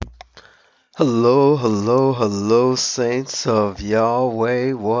Hello, hello, hello, saints of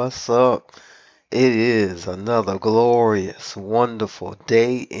Yahweh. What's up? It is another glorious, wonderful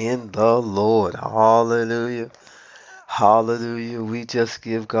day in the Lord. Hallelujah. Hallelujah. We just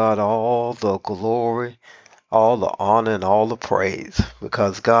give God all the glory, all the honor, and all the praise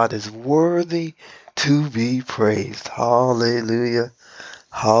because God is worthy to be praised. Hallelujah.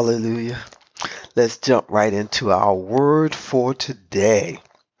 Hallelujah. Let's jump right into our word for today.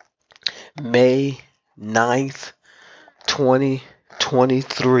 May 9th,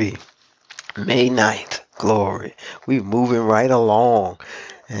 2023. May 9th. Glory. We're moving right along.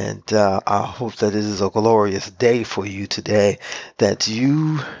 And I hope that it is a glorious day for you today, that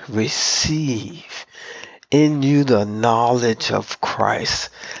you receive in you the knowledge of Christ,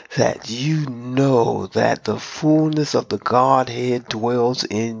 that you know that the fullness of the Godhead dwells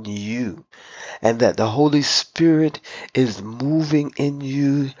in you, and that the Holy Spirit is moving in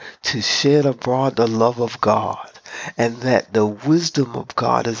you to shed abroad the love of God, and that the wisdom of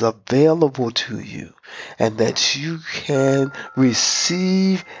God is available to you, and that you can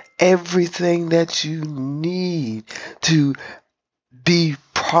receive everything that you need to be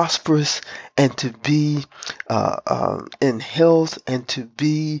prosperous and to be in health and to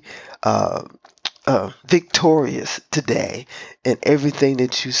be uh, victorious today in everything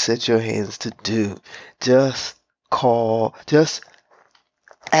that you set your hands to do. Just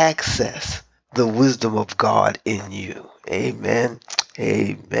access the wisdom of God in you. Amen.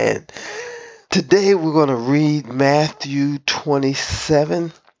 Amen. Today we're going to read Matthew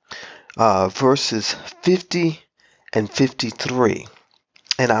 27, verses 50 and 53.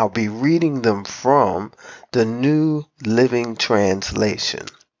 And I'll be reading them from the New Living Translation.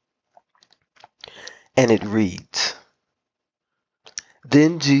 And it reads,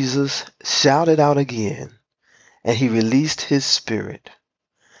 Then Jesus shouted out again, and he released his spirit.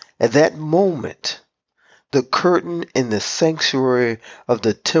 At that moment, the curtain in the sanctuary of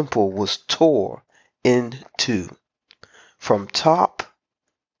the temple was torn in two, from top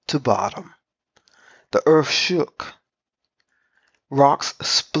to bottom. The earth shook, rocks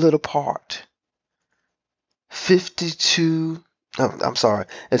split apart. 52,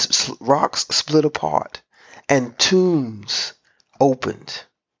 rocks split apart, and tombs opened.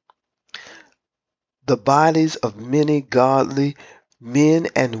 The bodies of many godly men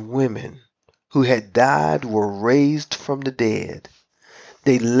and women who had died were raised from the dead.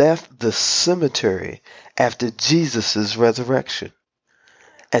 They left the cemetery after Jesus' resurrection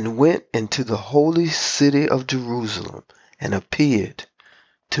and went into the holy city of Jerusalem and appeared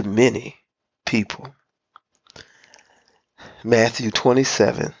to many people. Matthew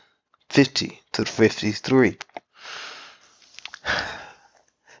 27:50 to 53.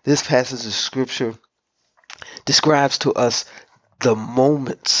 This passage of scripture describes to us the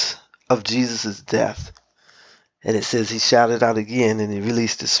moments of Jesus' death. And it says he shouted out again and he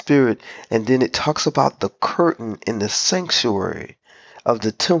released his spirit. And then it talks about the curtain in the sanctuary of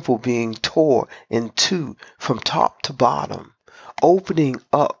the temple being torn in two from top to bottom, opening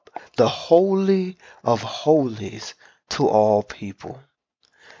up the Holy of Holies to all people.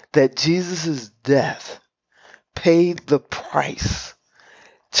 That Jesus' death paid the price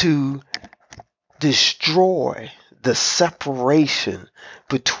to destroy the separation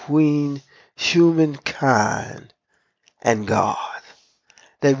between humankind and God.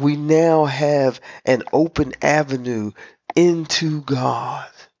 That we now have an open avenue into God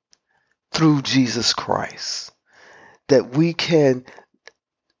through Jesus Christ. That we can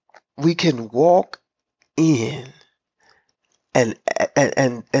walk in and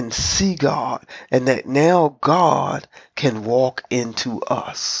see God, and that now God can walk into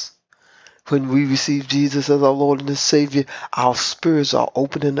us. When we receive Jesus as our Lord and as Savior, our spirits are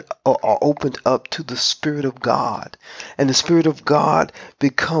opened up to the Spirit of God, and the Spirit of God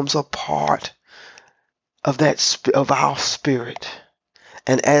becomes a part of our spirit.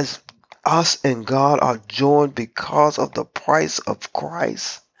 And as us and God are joined because of the price of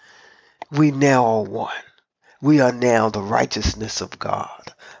Christ, we now are one. We are now the righteousness of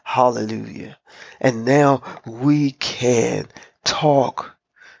God. Hallelujah. And now we can talk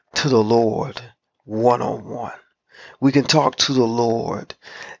to the Lord one-on-one. We can talk to the Lord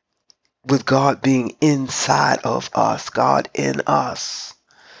with God being inside of us, God in us.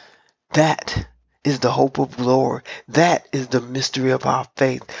 That is the hope of glory. That is the mystery of our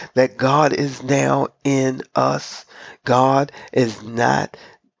faith, that God is now in us. God is not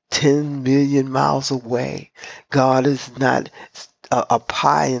 10 million miles away. God is not a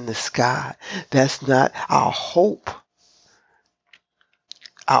pie in the sky. That's not our hope.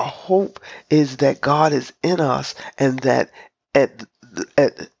 Our hope is that God is in us, and that at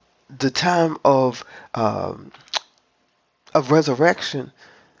the time of resurrection,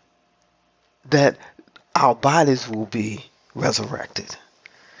 that our bodies will be resurrected.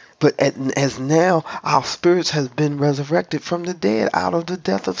 But as now our spirits has been resurrected from the dead out of the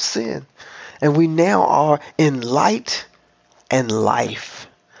death of sin. And we now are in light and life.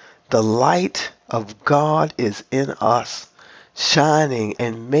 The light of God is in us, shining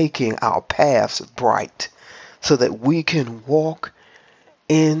and making our paths bright so that we can walk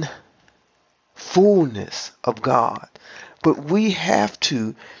in fullness of God. But we have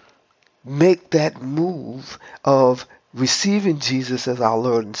to make that move of receiving Jesus as our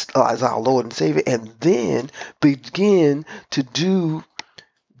Lord and Savior, and then begin to do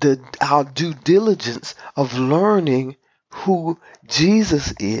our due diligence of learning who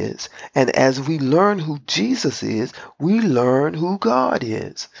Jesus is. And as we learn who Jesus is, we learn who God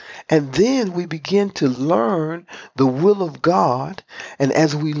is. And then we begin to learn the will of God. And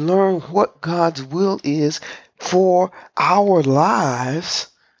as we learn what God's will is for our lives,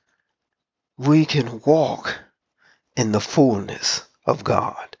 we can walk in the fullness of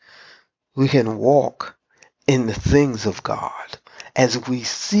God. We can walk in the things of God as we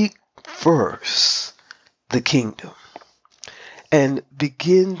seek first the kingdom and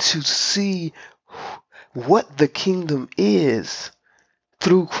begin to see what the kingdom is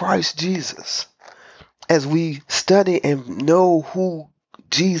through Christ Jesus. As we study and know who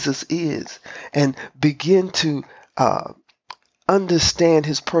Jesus is and begin to understand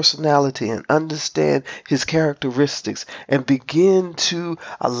his personality and understand his characteristics and begin to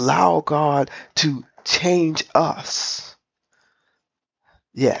allow God to change us.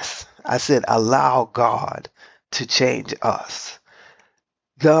 Yes, I said allow God to change us.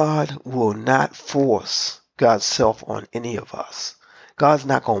 God will not force God's self on any of us. God's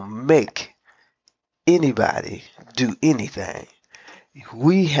not going to make anybody do anything.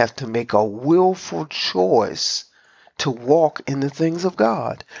 We have to make a willful choice to walk in the things of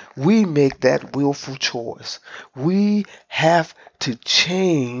God. We make that willful choice. We have to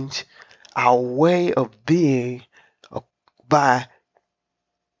change our way of being by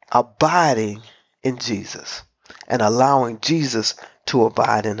abiding in Jesus and allowing Jesus to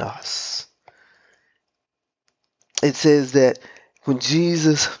abide in us. It says that when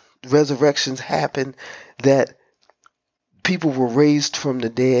Jesus' resurrections happened, that people were raised from the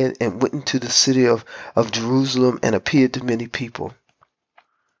dead and went into the city of Jerusalem and appeared to many people.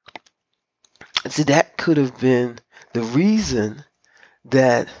 See, that could have been the reason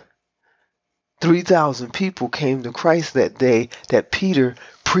that 3,000 people came to Christ that day that Peter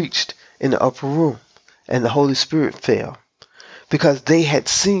preached in the upper room and the Holy Spirit fell. Because they had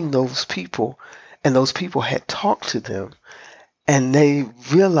seen those people and those people had talked to them and they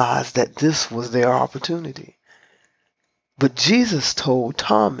realized that this was their opportunity. But Jesus told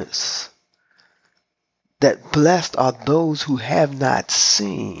Thomas that blessed are those who have not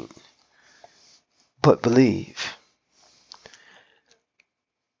seen but believe.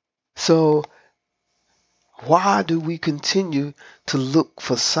 So why do we continue to look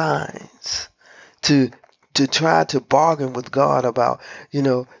for signs, to try to bargain with God about,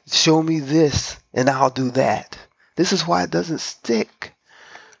 show me this and I'll do that? This is why it doesn't stick.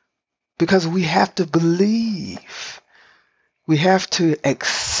 Because we have to believe. We have to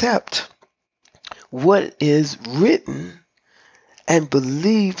accept what is written and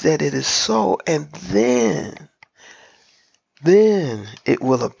believe that it is so, and then it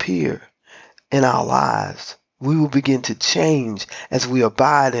will appear in our lives. We will begin to change as we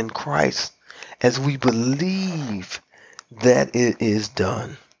abide in Christ, as we believe that it is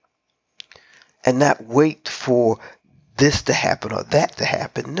done, and not wait for this to happen or that to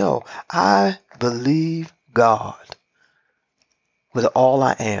happen. No, I believe God with all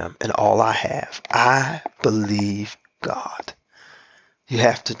I am and all I have. I believe God. You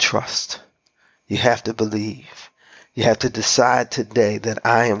have to trust. You have to believe. You have to decide today that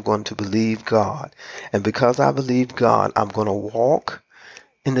I am going to believe God. And because I believe God, I'm going to walk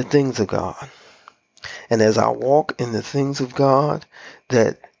in the things of God. And as I walk in the things of God,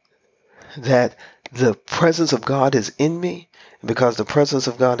 that the presence of God is in me. And because the presence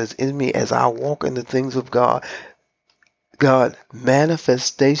of God is in me, as I walk in the things of God,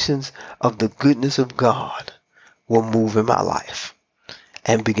 manifestations of the goodness of God will move in my life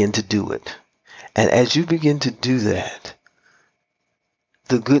and begin to do it. And as you begin to do that,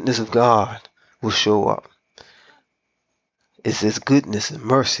 the goodness of God will show up. It says goodness and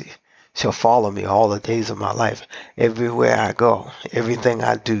mercy shall follow me all the days of my life. Everywhere I go, everything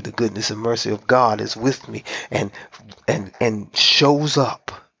I do, the goodness and mercy of God is with me and shows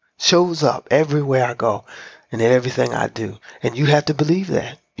up everywhere I go and in everything I do. And you have to believe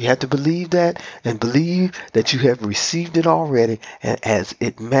that. You have to believe that and believe that you have received it already. And as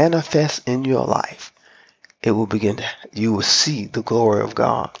it manifests in your life, you will see the glory of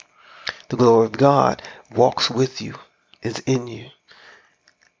God. The glory of God walks with you, is in you.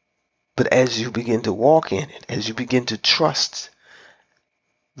 But as you begin to walk in it, as you begin to trust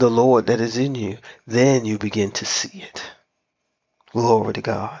the Lord that is in you, then you begin to see it. Glory to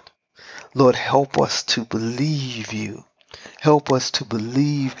God. Lord, help us to believe you. Help us to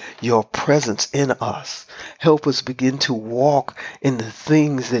believe your presence in us. Help us begin to walk in the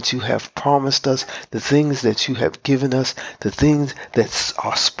things that you have promised us, the things that you have given us, the things that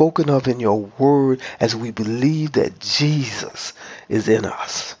are spoken of in your word, as we believe that Jesus is in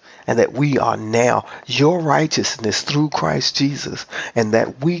us and that we are now your righteousness through Christ Jesus, and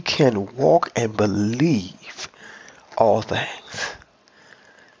that we can walk and believe all things.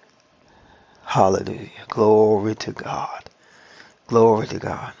 Hallelujah. Glory to God. Glory to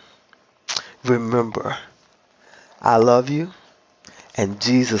God. Remember, I love you, and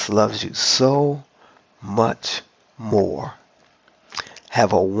Jesus loves you so much more.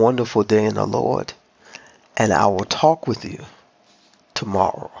 Have a wonderful day in the Lord, and I will talk with you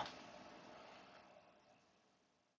tomorrow.